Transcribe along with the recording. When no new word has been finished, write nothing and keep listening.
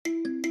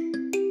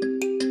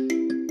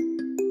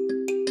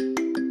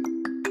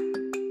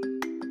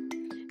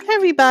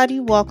everybody,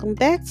 welcome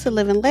back to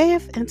Live and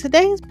Laugh, and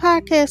today's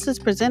podcast is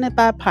presented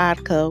by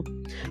Podco.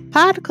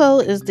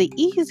 Podco is the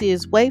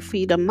easiest way for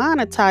you to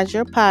monetize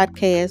your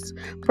podcast,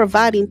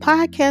 providing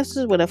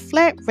podcasters with a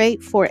flat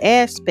rate for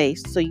ad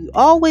space, so you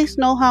always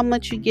know how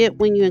much you get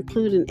when you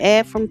include an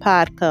ad from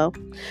Podco.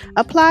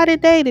 Apply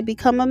today to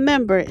become a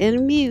member and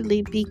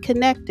immediately be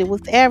connected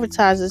with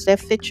advertisers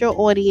that fit your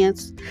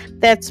audience.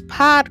 That's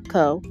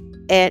Podco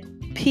at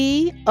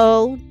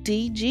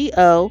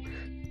podgo.co,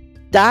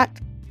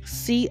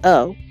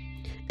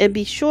 and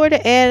be sure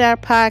to add our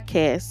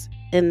podcast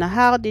in the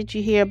How Did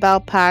You Hear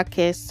About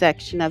podcast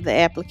section of the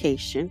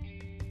application.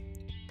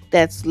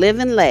 That's Live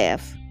and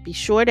Laugh. Be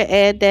sure to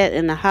add that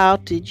in the How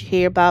Did You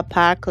Hear About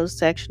podcast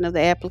section of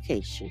the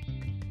application.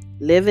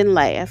 Live and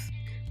Laugh.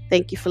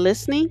 Thank you for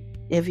listening.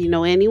 If you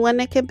know anyone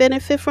that can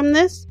benefit from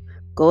this,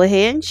 go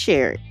ahead and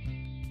share it.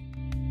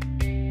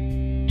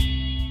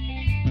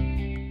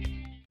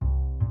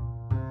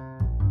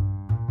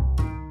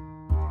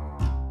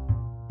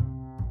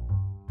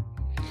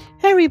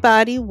 Hey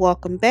everybody,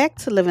 welcome back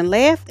to Live and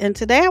Laugh, and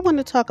today I want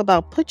to talk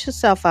about put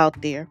yourself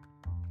out there.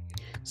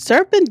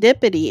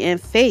 Serendipity and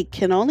fate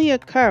can only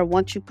occur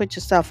once you put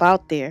yourself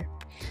out there.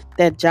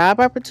 That job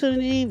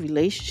opportunity,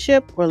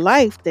 relationship, or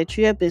life that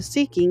you have been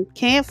seeking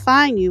can't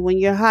find you when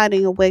you're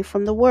hiding away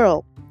from the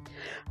world.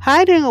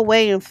 Hiding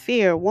away in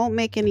fear won't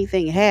make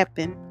anything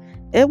happen.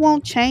 It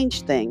won't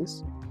change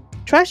things.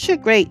 Trust your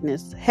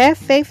greatness. Have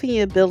faith in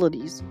your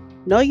abilities.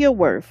 Know your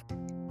worth.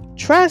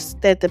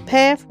 Trust that the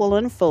path will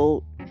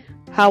unfold.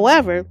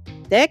 However,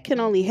 that can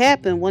only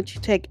happen once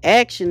you take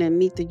action and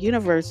meet the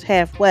universe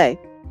halfway.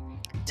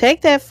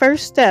 Take that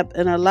first step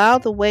and allow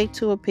the way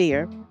to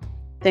appear.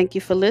 Thank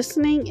you for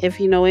listening. If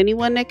you know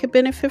anyone that could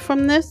benefit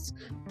from this,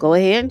 go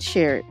ahead and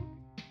share it.